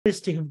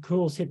Of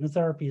course,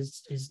 hypnotherapy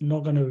is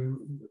not going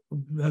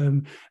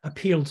to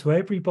appeal to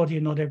everybody,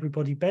 and not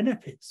everybody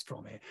benefits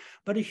from it.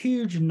 But a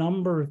huge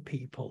number of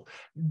people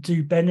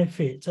do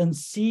benefit, and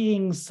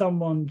seeing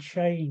someone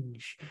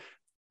change,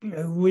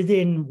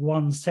 within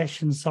one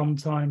session,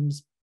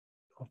 sometimes,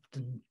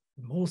 often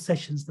more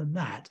sessions than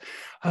that,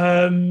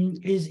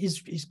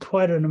 is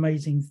quite an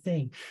amazing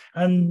thing.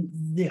 And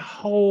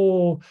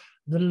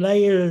the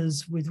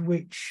layers with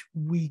which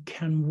we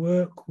can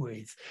work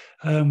with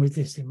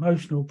this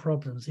emotional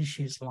problems,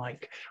 issues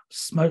like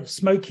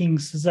smoking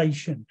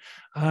cessation,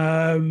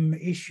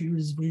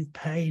 issues with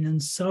pain,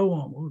 and so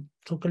on. We'll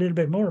talk a little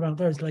bit more about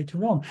those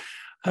later on.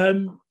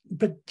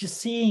 But just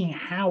seeing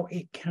how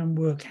it can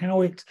work,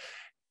 how it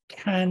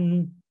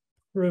can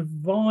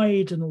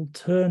provide an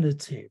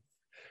alternative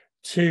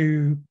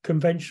to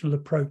conventional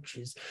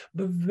approaches,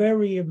 but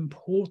very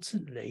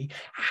importantly,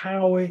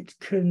 how it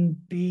can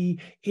be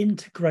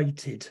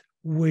integrated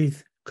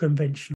with conventional